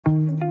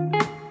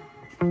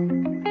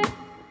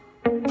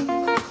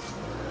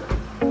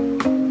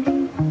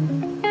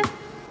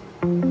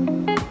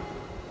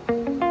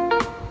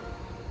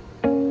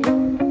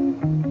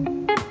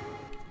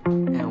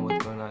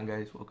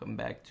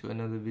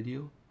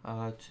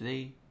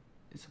Today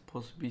is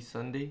supposed to be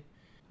Sunday.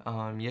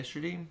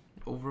 Yesterday,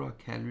 overall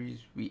calories,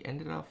 we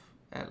ended off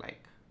at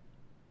like,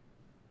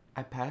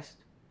 I passed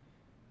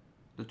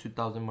the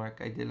 2,000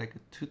 mark. I did like a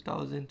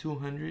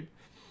 2,200.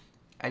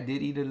 I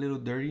did eat a little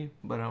dirty,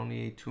 but I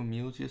only ate 2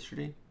 meals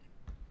yesterday.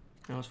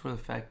 And it was for the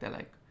fact that,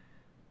 like,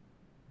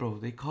 bro,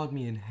 they called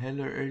me in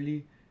hella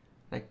early.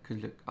 Like, cause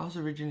look, I was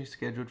originally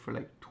scheduled for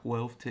like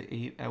 12 to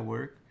 8 at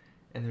work.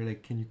 And they're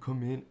like, can you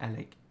come in at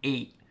like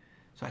 8?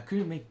 So I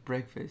couldn't make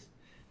breakfast.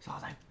 So I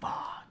was like,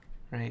 fuck,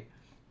 right?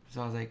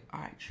 So I was like,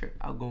 alright, sure,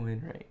 I'll go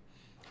in, right?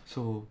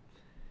 So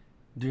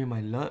during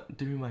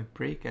my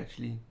break,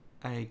 actually,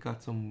 I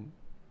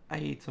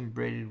ate some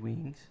breaded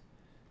wings,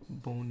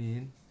 bone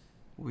in,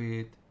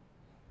 with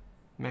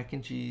mac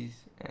and cheese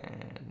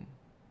and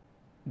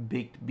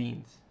baked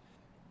beans.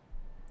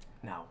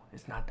 Now,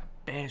 it's not the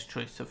best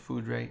choice of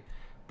food, right?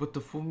 But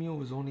the full meal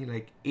was only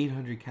like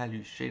 800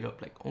 calories straight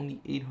up, like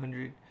only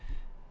 800,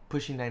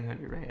 pushing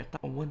 900, right?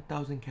 A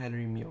 1,000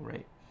 calorie meal,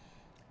 right?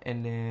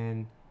 And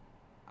then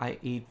I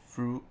ate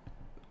fruit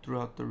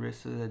throughout the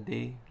rest of the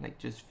day, like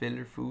just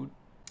filler food,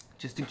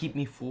 just to keep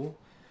me full.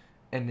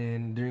 And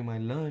then during my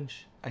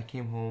lunch, I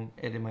came home,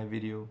 edited my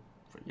video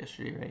for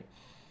yesterday, right?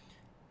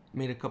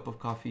 Made a cup of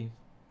coffee,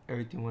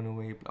 everything went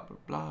away, blah, blah,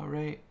 blah,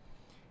 right?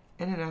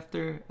 And then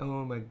after, I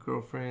went with my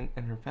girlfriend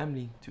and her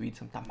family to eat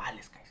some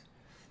tamales, guys.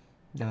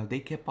 Now, they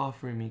kept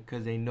offering me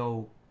because they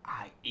know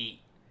I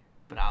eat.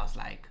 But I was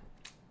like,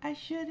 I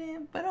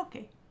shouldn't, but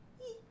okay.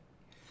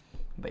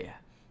 But yeah.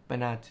 But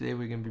now, today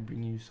we're going to be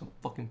bringing you some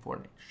fucking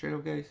Fortnite. Straight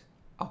up, guys,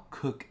 I'll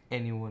cook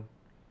anyone.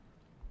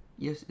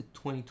 Yes, it's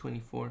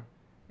 2024,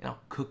 and I'll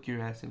cook your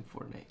ass in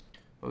Fortnite.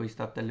 But we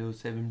stopped at level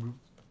 7, bro.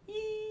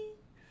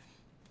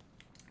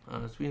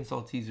 Sweet and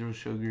salty, 0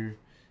 sugar.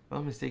 If I'm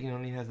not mistaken, it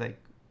only has like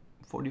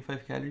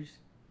 45 calories.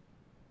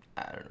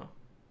 I don't know.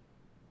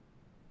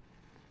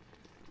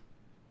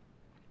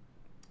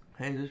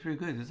 Hey, this is pretty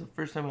good. This is the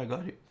first time I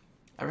got it.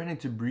 I ran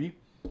into Brie,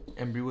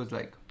 and Brie was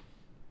like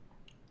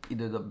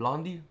either the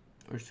blondie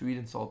or sweet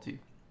and salty.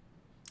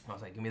 I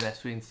was like, give me that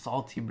sweet and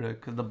salty, bro.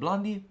 Because the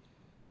blondie,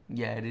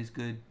 yeah, it is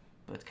good,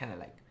 but it's kind of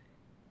like,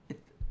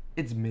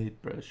 it's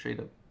mid, bro, straight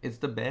up. It's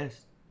the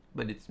best,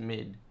 but it's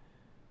mid,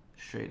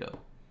 straight up.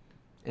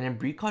 And then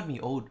Brie called me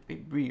old. Hey,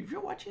 Brie, if you're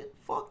watching,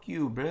 fuck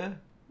you, bro.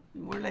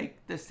 We're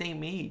like the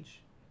same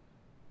age.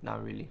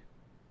 Not really.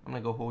 I'm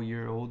like a whole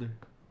year older.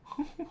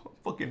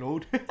 Fucking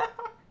old.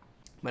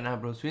 But nah,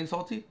 bro, sweet and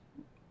salty,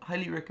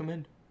 highly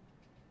recommend.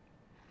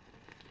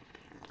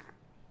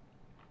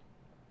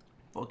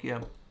 Fuck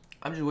yeah.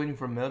 I'm just waiting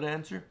for Mel to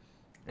answer,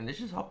 and let's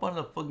just hop on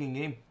the fucking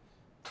game.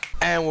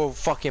 And we're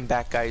fucking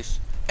back, guys.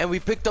 And we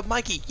picked up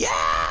Mikey. Yeah,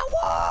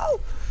 whoa!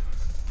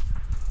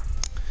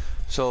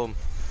 So,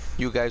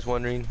 you guys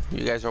wondering,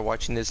 you guys are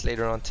watching this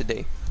later on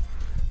today.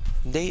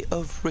 Day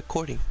of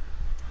recording.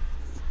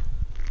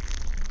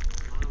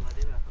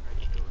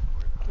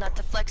 Not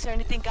to flex or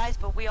anything, guys,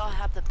 but we all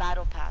have the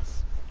battle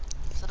pass.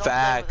 So don't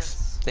Facts. play with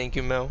us. Thank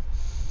you, Mel.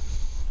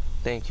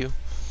 Thank you.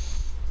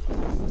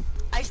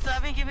 I still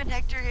haven't given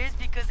Hector his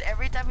because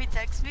every time he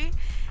texts me,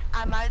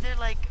 I'm either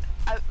like,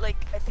 I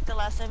think the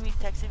last time he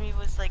texted me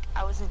was like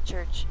I was in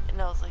church and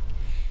I was like,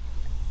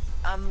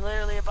 I'm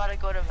literally about to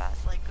go to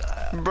mass, like.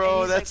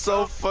 Bro, that's like,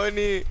 so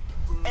funny.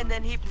 And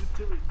then he.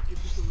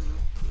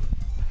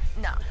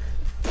 No.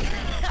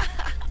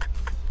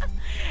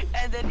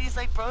 And then he's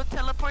like, bro,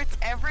 teleports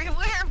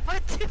everywhere,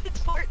 but to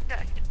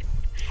Fortnite.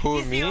 Who,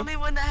 He's me? the only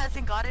one that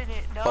hasn't gotten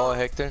it. No. Oh,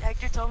 Hector?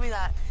 Hector told me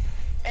that.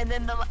 And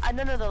then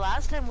the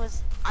last time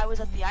was I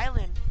was at the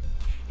island.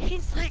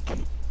 He's like,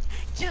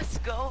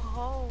 just go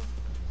home.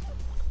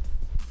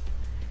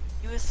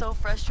 He was so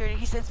frustrated.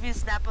 He sends me a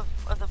snap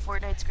of the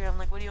Fortnite screen. I'm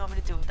like, what do you want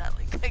me to do with that?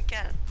 Like, I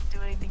can't do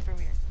anything from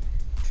here.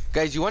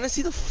 Guys, you want to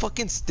see the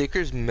fucking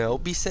stickers Mel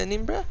be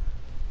sending, bruh?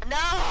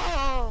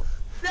 No!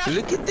 No!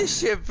 Look at this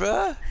shit,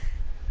 bruh.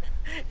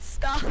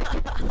 Stop!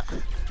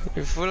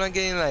 You're full on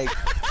getting like...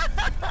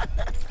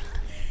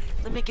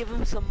 Let me give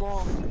him some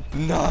more.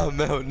 Nah,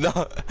 Mel, nah.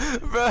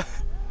 Bruh.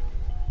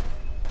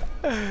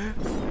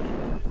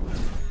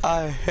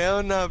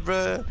 Hell nah,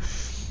 bruh.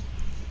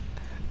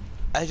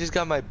 I just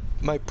got my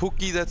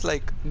Pookie that's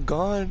like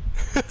gone.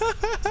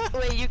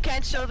 Wait, you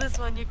can't show this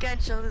one. You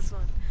can't show this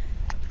one.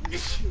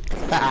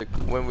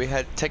 When we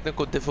had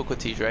technical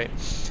difficulties, right?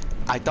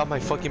 I thought my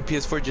fucking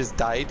PS4 just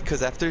died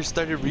because after it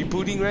started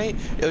rebooting, right?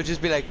 It would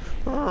just be like,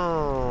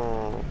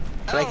 oh,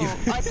 like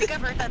I think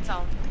I've heard that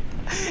sound.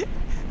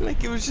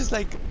 Like it was just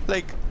like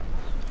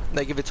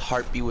if its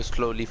heartbeat was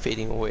slowly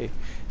fading away.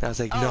 And I was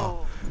like,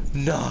 no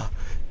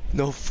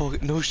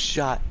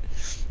shot.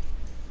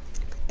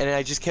 And then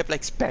I just kept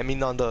like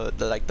spamming on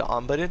the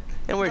on button,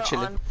 and we're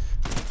chilling.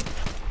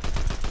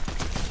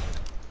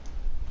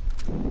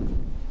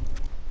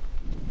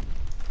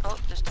 Oh,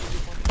 there's 2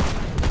 people.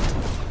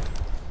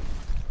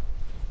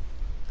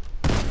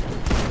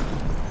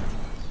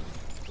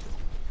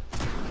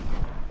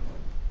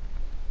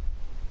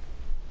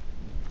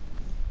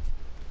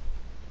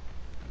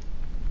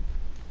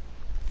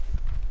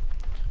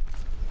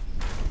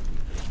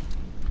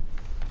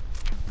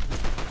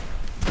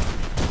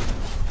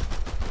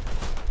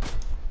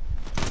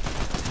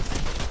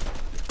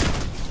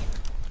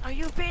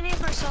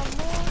 some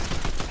more.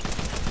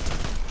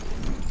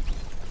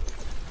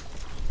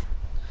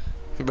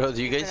 Bro,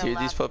 do you You're guys gonna hear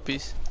these laugh.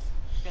 puppies?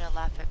 You're gonna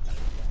laugh at me.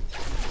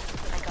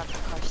 I got the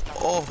car stopped.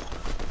 Oh.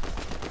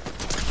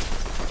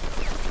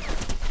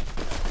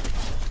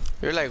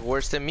 You're like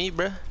worse than me,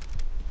 bruh.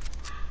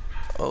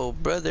 Oh,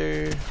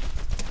 brother.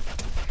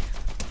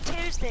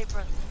 Tuesday,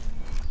 bro.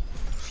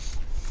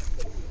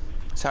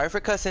 Sorry for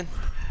cussing.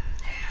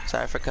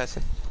 Sorry for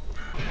cussing.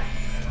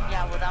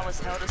 Yeah, well, that was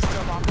hell to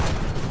still on.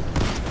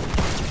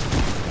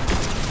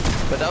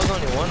 But that was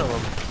only one of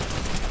them.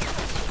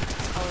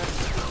 Oh,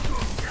 that's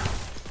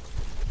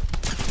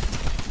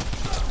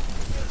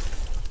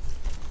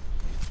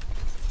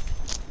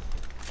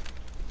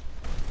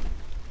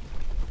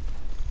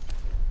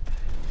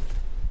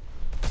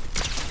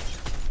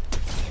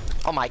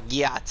Oh my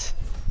god.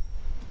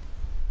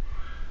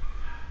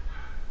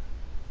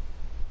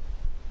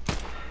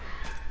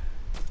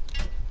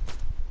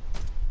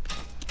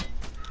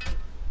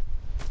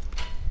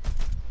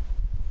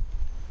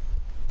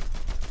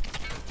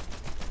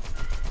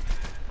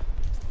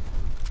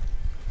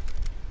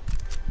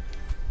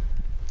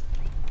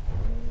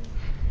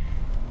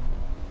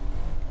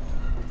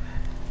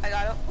 I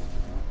got it.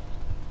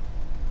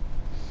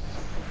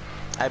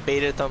 I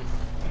baited them.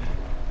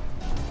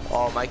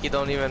 Oh, Mikey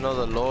don't even know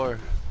the lore.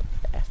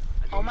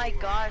 Oh my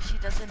gosh, he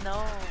doesn't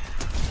know.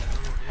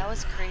 That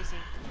was crazy.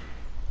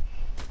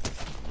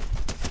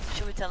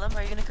 Should we tell him?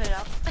 Are you gonna cut it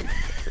out?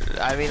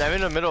 I mean, I'm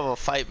in the middle of a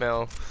fight,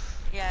 Mel.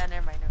 Yeah,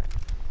 never mind, never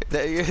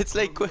mind. It's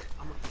like...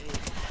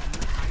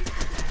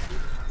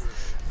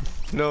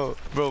 No,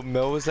 bro,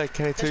 Mel was like,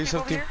 can I tell you There's people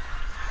over something? here?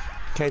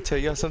 Can I tell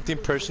you something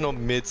personal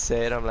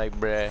mid-set? I'm like,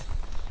 bruh.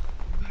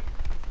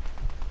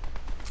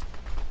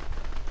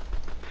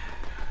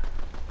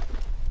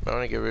 I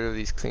wanna get rid of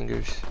these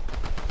clingers.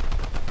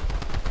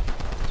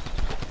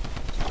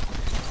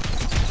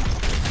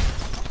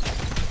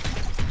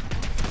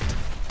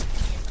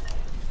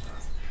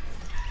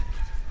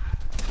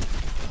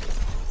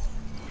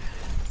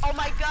 Oh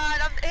my god,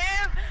 I'm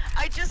him!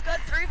 I just got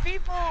 3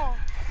 people!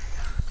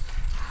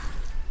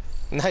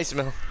 Nice,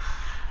 Mel.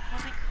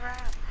 Holy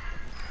crap.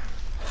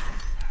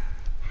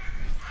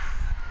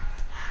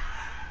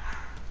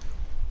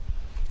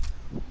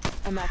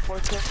 I'm at 4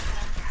 kills.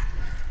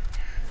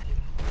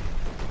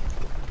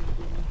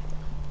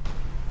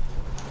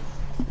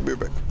 Be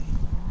right back.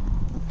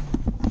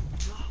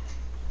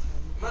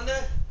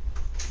 Monday.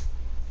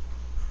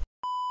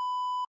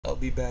 I'll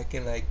be back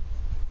in like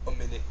a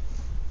minute.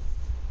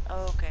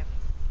 Oh, okay.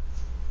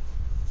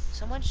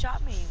 Someone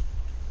shot me.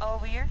 Oh,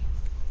 over here?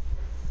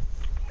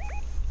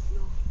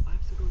 No, I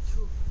have to go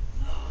too.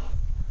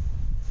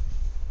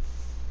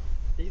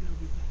 David will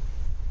be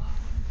back.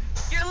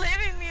 You're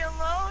leaving me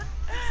alone?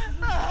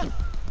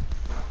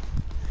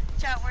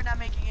 Chat, we're not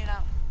making it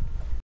out.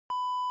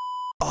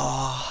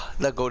 Oh,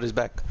 that goat is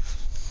back.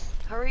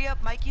 Hurry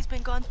up, Mikey's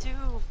been gone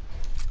too.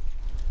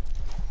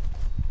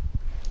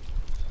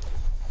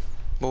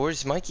 But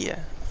where's Mikey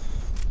at?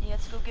 He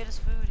has to go get his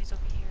food. He's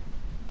over here.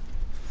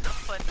 So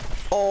funny.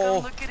 Oh.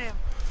 Go look at him.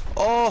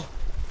 Oh,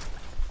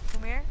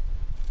 Come here.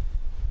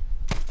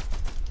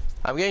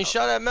 I'm getting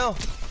shot at, Mel.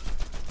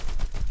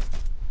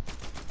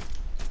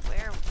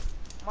 Where?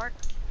 Mark.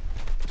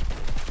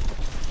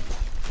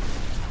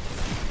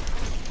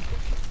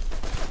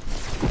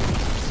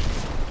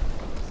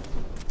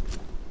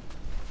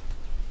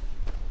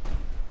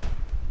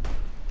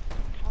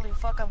 Holy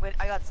fuck, I'm good.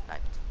 I got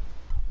sniped.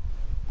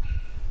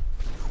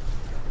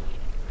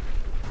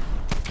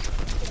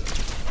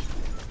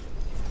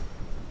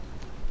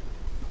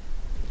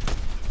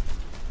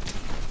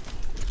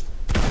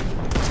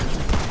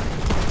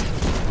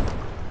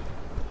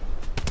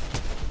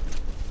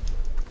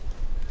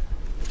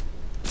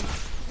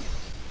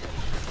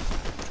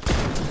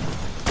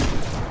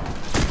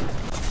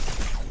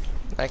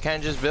 I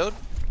can't just build?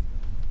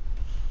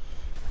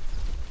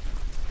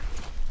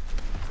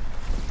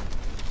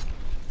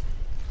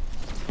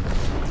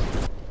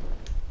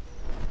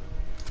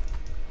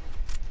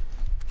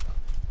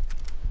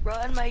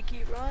 Run,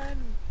 Mikey, run.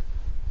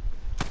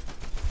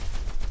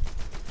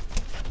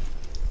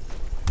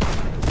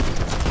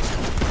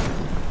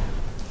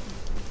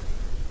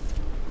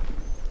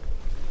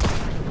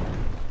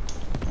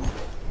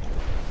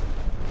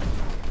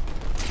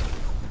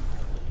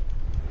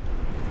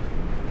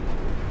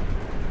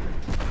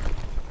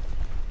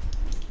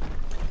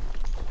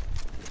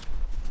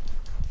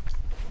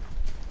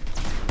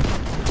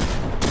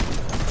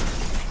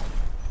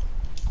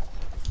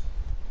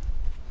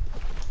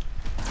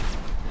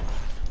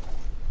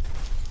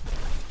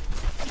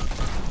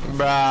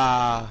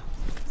 Bruh.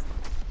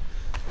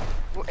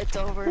 It's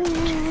over.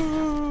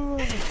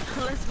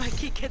 Unless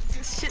Mikey gets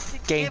his shit to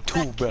Game get 2,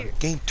 back bro. here.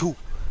 Game 2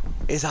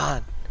 is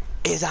on.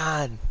 Is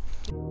on.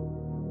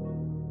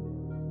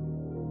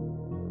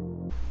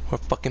 We're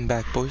fucking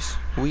back, boys.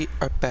 We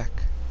are back.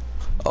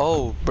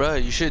 Oh,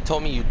 bruh, you should have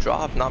told me you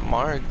dropped, not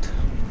marked.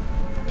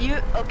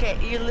 Okay,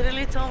 you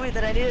literally told me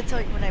that I need to tell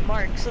you when I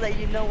mark so that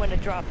you know when to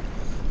drop.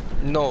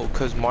 No,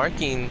 cause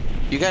marking,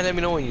 you gotta let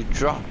me know when you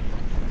drop.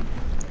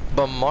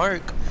 But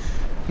Mark,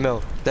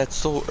 no, that's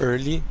so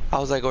early. I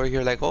was like over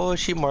here, like, oh,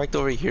 she marked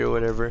over here, or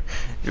whatever.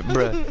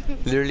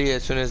 Bruh, literally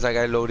as soon as like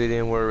I loaded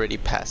in, we're already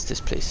past this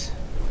place.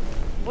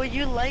 Well,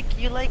 you like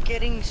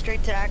getting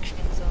straight to action,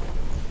 so.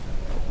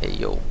 Hey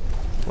yo,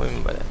 what do you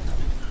mean by that?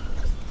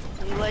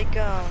 You like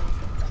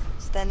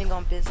standing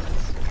on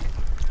business.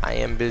 I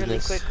am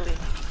business. Really quickly.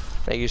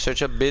 Like you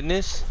search up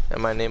business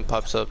and my name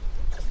pops up,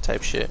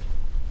 type shit.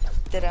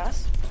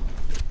 Deras?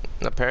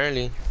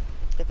 Apparently.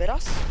 De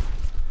veras?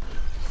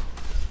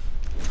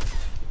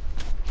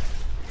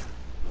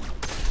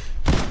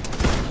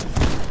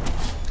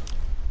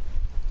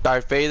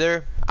 Darth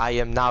Vader, I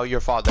am now your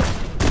father.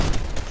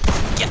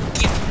 Yeah.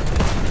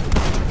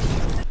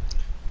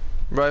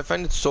 Bro, I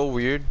find it so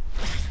weird.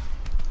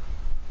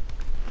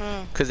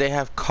 Cause they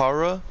have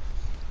Kara,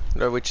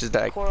 which is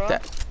that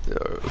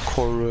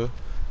Korra,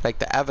 like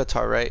the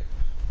Avatar, right?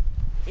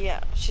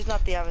 Yeah, she's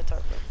not the Avatar,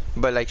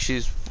 but like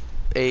she's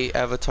a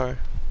Avatar.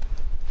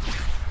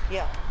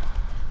 Yeah.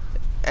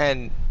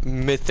 And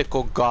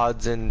mythical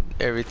gods and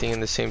everything in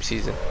the same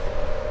season.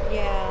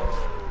 Yeah.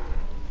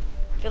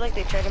 I feel like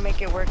they tried to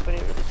make it work, but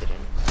it really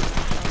didn't.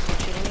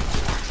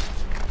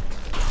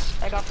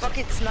 I got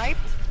fucking sniped.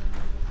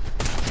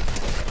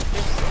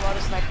 There's a lot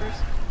of snipers.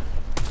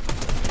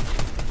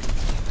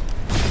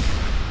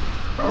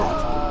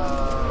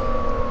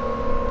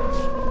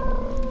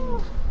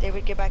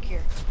 David, get back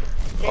here.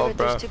 David,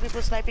 there's 2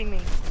 people sniping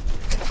me.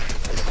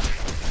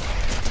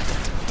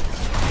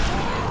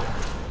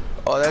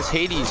 Oh, that's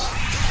Hades.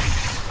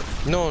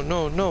 No,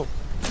 no, no.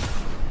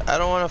 I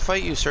don't want to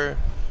fight you, sir.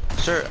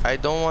 Sir, I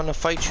don't want to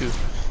fight you.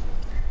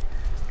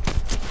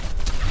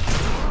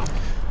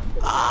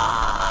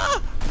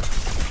 Ah!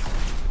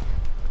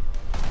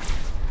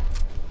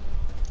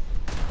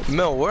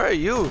 Mel, where are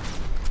you?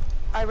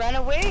 I ran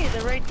away.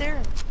 They're right there.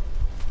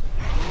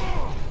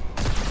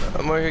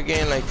 I'm over here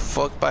getting like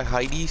fucked by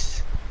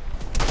Heidi's.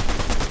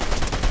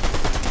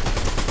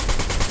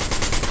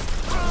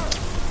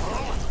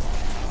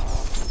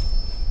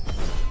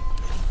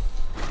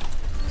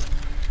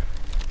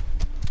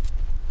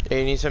 Hey,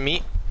 you need some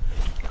meat?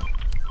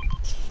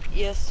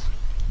 Yes.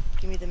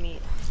 Give me the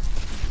meat.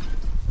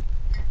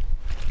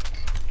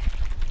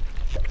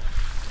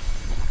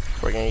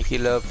 We're gonna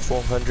heal up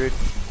 400.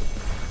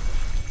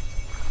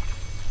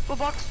 Full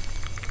box.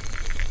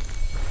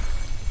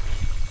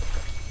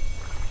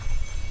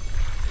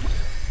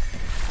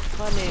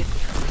 Honey.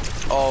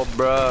 Oh,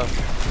 bruh.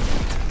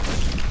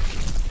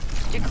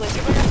 Did you click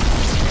it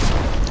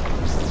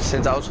right?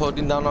 Since I was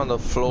holding down on the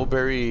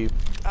flowberry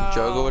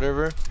jug or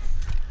whatever,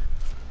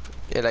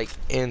 it like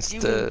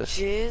insta.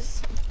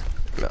 Jizz?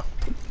 No.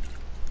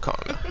 Calm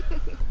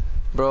down.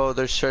 Bro,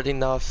 they're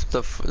shutting off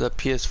the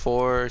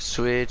PS4,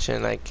 Switch,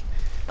 and like.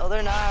 No,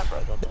 they're not, bro.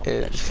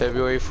 It's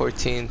February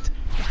 14th.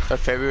 Or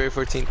February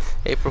 14th.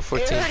 April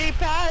 14th. It already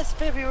passed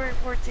February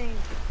 14th.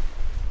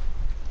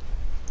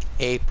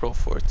 April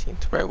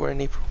 14th. Right, we're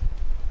in April.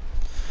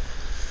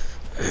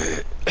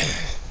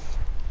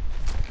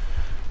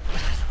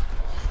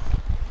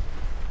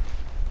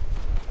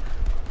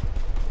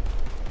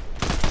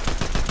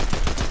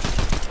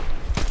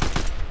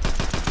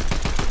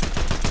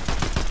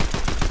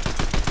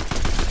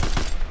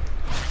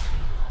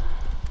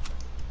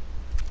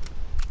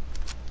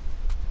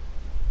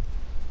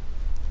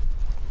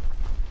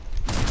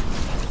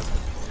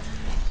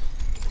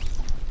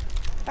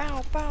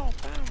 Bow, bow,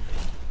 bow.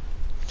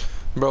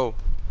 Bro,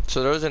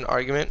 so there was an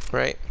argument,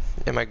 right,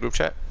 in my group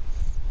chat.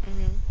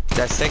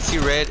 That Sexy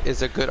Red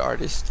is a good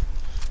artist.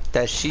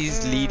 That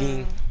she's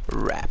leading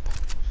rap.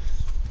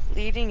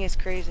 Leading is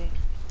crazy.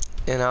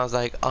 And I was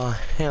like, oh,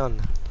 hell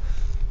no.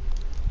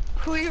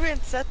 Who even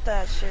said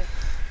that shit?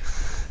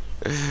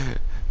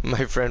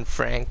 My friend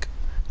Frank.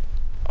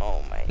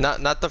 Oh my.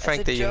 Not the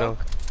Frank that you know.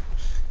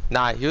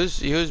 Nah, he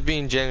was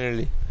being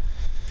genuinely.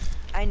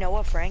 I know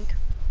a Frank.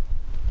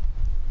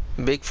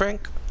 Big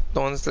Frank? The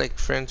ones like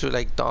friends who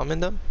like Dom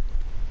and them?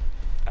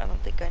 I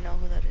don't think I know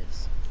who that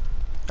is.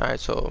 Alright,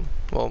 so,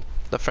 well,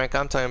 the Frank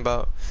I'm talking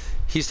about,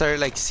 he started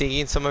like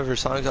singing some of her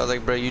songs. I was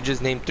like, bro, you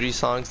just named 3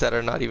 songs that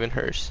are not even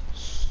hers.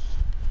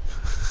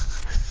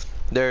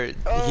 He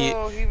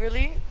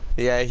really?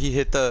 Yeah, he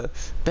hit the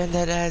bend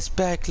that ass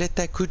back, let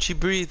that coochie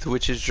breathe,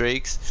 which is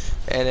Drake's,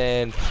 and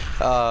then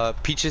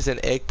Peaches and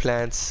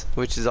Eggplants,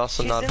 which is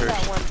also not hers.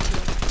 That one too.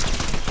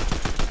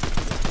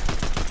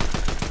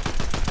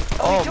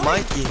 Oh,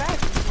 Mikey.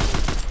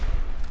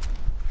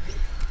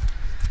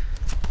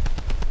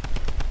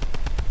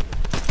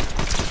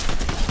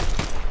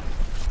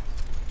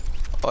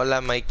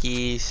 Hola,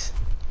 Mikeys.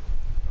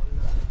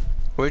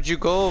 Where'd you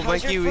go,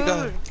 Mikey? We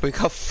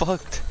got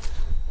fucked.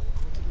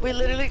 We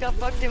literally got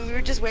fucked and we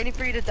were just waiting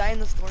for you to die in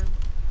the storm.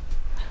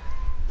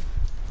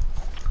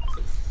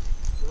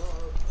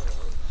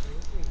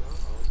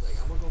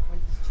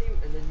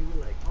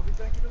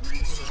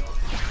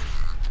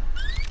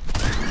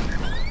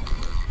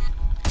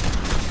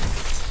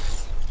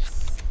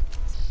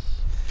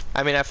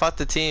 I mean, I fought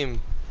the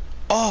team.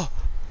 Oh!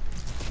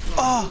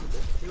 Oh!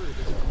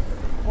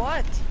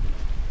 What?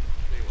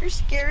 You're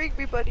scaring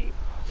me, buddy.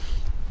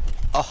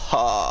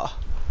 Aha.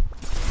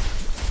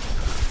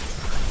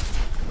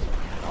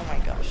 Oh my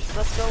gosh.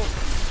 Let's go.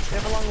 We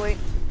have a long wait.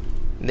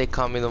 They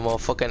call me the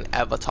motherfucking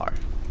avatar.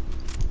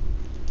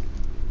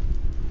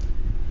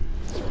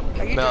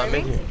 Are you No, I'm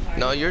in driving? here.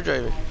 No, you're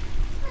driving.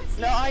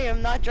 No, I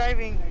am not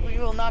driving. We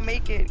will not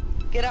make it.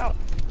 Get out.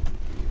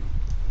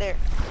 There.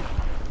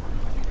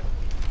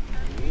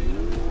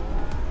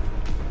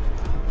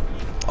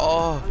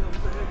 Oh,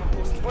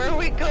 Where are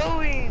we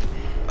going?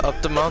 up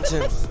the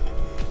mountain.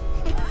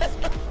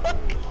 What the fuck?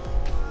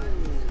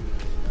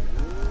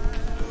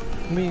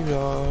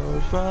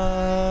 Mirrors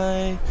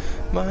right.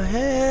 My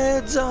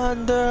head's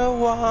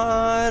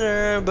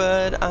underwater,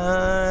 but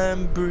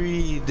I'm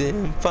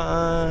breathing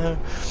fine.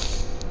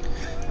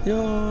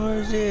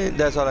 Yours is.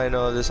 That's all I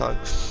know of this song.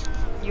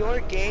 You're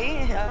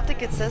gay? I don't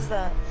think it says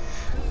that.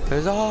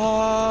 Cause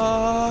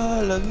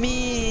all of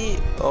me.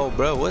 Oh,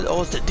 bro, what?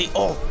 Oh, it's the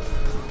oh,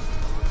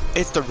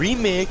 it's the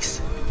remix.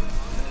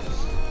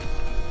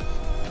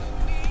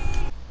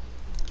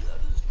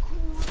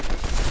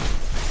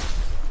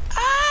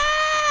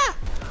 Ah!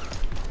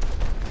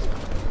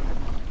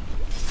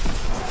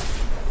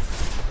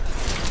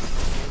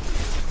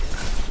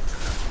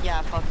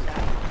 Yeah, fuck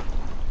that.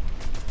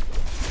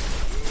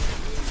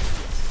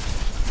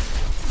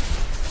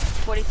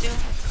 42.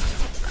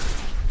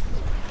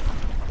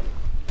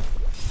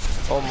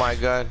 Oh my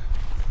god.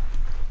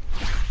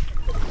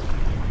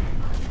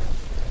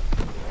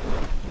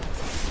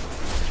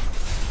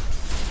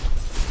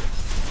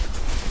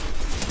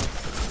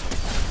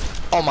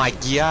 Oh my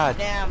god.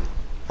 Damn.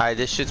 Alright,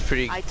 this shit's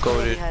pretty I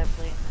totally goated. had to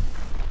play.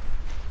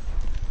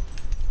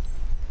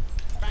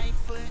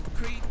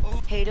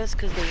 Hate us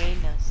cause they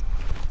ain't us.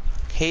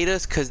 Hate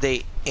us cause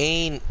they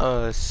ain't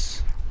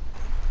us.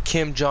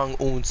 Kim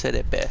Jong-un said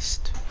it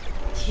best.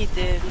 He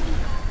did.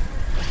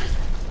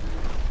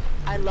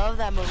 I love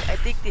that movie. I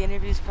think the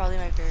interview is probably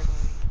my favorite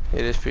movie.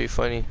 It is pretty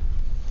funny.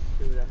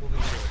 Dude, that movie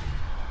was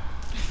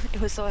It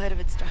was so ahead of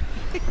its time.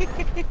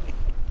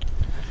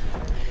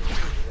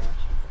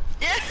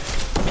 Yeah.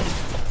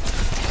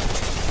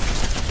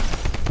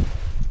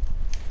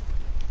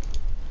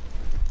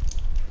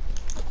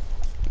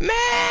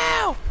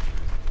 Meow!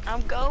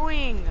 I'm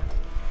going.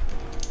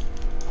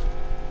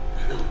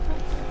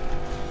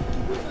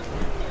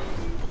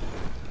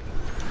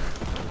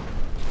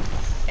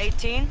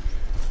 $18.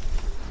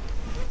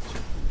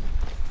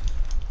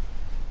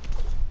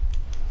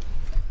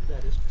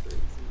 that is crazy.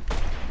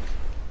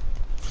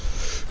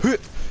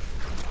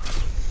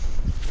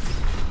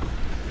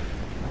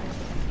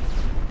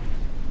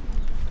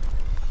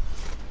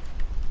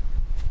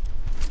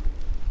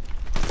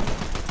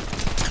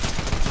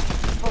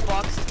 Full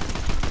box.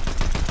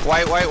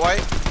 White, white,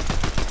 white.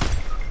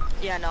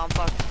 Yeah, no, I'm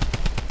fucked.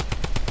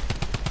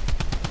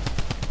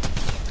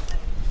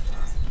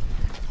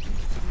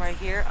 I'm right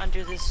here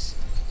under this.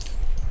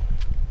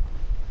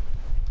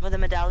 With a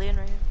medallion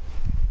right here.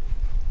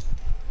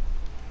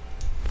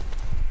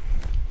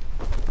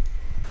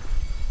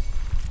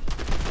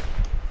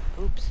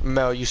 Oops.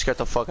 Mel, you scared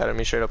the fuck out of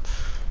me straight up.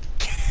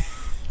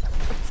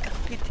 It's got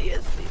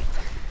PTSD.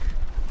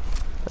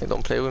 Like,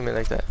 don't play with me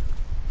like that.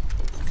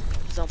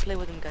 Just don't play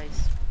with him,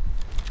 guys.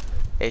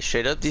 Hey,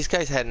 straight up, these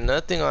guys had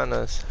nothing on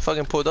us.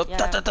 Fucking pulled up. Yeah.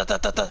 Ta, ta, ta, ta,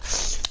 ta, ta.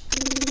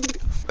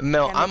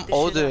 Mel, Can't make I'm this shit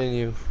older up. than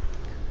you.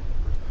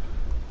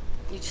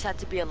 You just had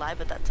to be alive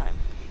at that time.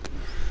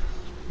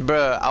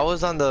 Bruh, I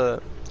was not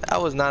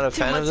a 2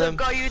 fan of months them.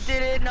 ago you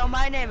didn't know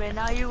my name and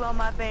now you on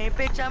my fame.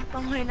 Bitch, I'm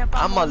going up.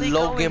 I'm a only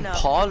Logan going up.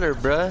 Pauler,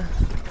 bruh.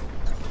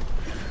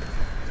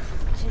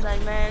 She's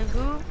like, man,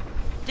 who?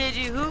 Did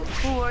you who?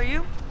 Who are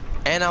you?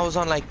 And I was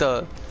on like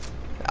I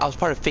was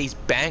part of Face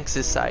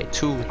Banks' side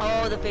too.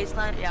 Oh, the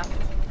baseline, yeah.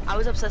 I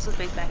was obsessed with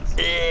face bangs.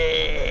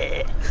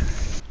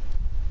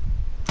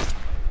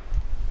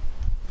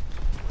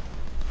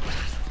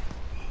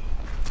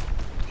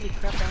 Holy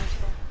crap, that was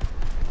fun.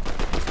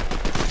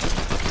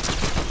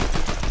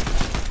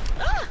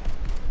 Ah!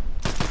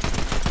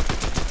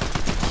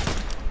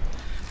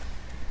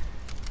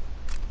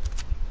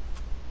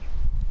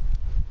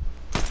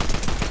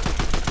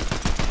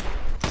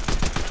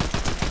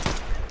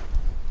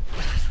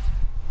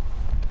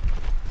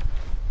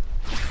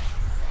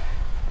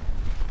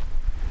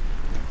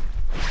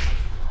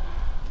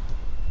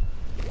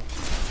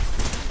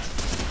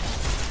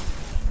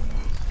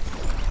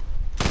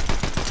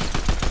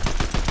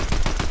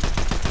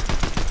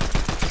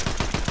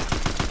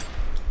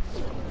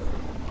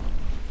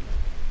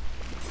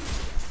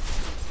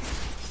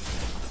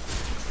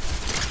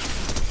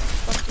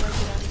 Fuck you, I get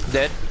out of here.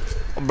 Dead?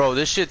 Bro,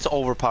 this shit's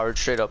overpowered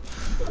straight up.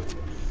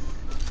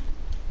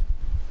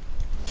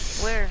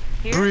 Where?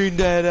 Here? Bring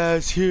that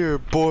ass here,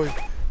 boy.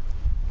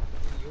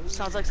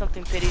 Sounds like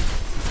something Pity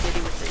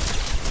would say.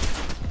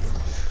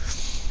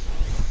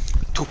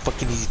 Too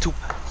fucking easy, too.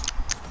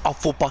 I'll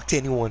full box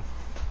anyone.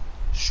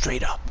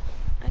 Straight up.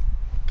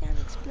 Can't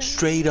explain.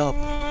 Straight up.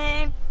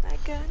 I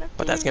gotta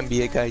But that's gonna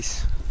be it,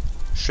 guys.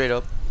 Straight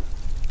up.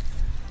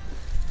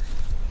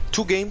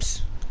 2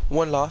 games,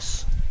 1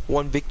 loss,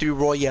 1 victory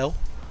royale.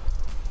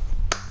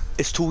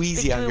 It's too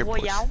easy out Victory here,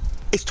 boys. Royale?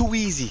 It's too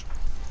easy.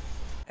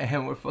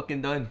 And we're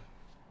fucking done.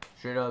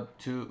 Straight up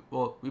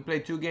we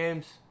played 2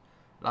 games.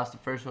 Lost the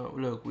first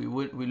one. Look, we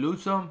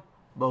lose some,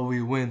 but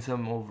we win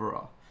some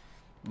overall.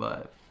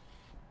 But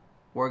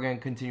we're gonna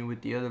continue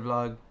with the other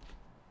vlog.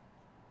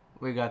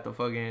 We got the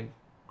fucking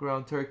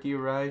ground turkey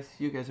rice.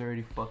 You guys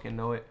already fucking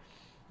know it.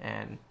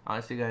 And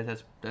honestly,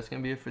 guys, that's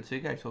gonna be it for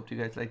today, guys. Hope you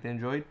guys liked and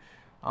enjoyed.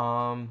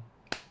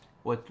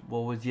 What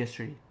was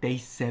yesterday? Day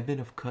 7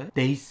 of cut.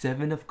 Day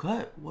 7 of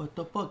cut. What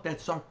the fuck?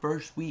 That's our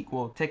first week.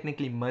 Well,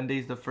 technically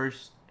Monday's the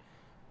first,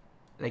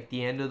 like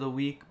the end of the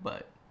week,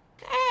 but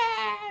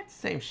it's the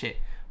same shit.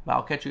 But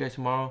I'll catch you guys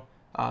tomorrow.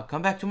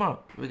 Come back tomorrow.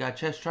 We got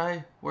chest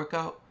try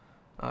workout.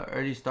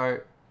 Early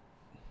start.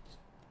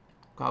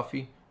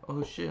 Coffee.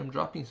 Oh shit, I'm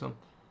dropping some.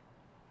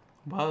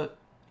 But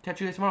catch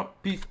you guys tomorrow.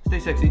 Peace. Stay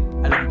sexy.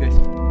 I love you guys.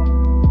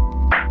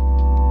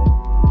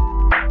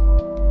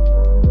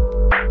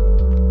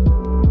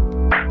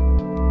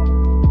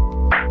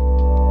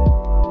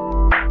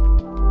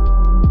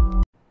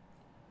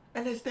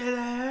 And they stay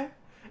there,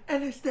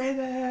 and they stay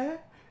there,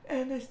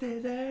 and they stay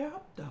there.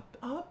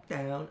 Up,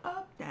 down,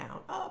 up, down,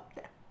 up,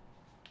 down.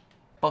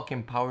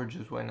 Fucking power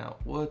just went out.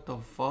 What the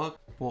fuck?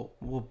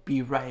 We'll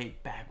be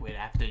right back with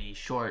after these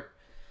short.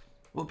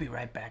 We'll be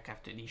right back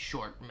after these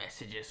short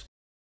messages.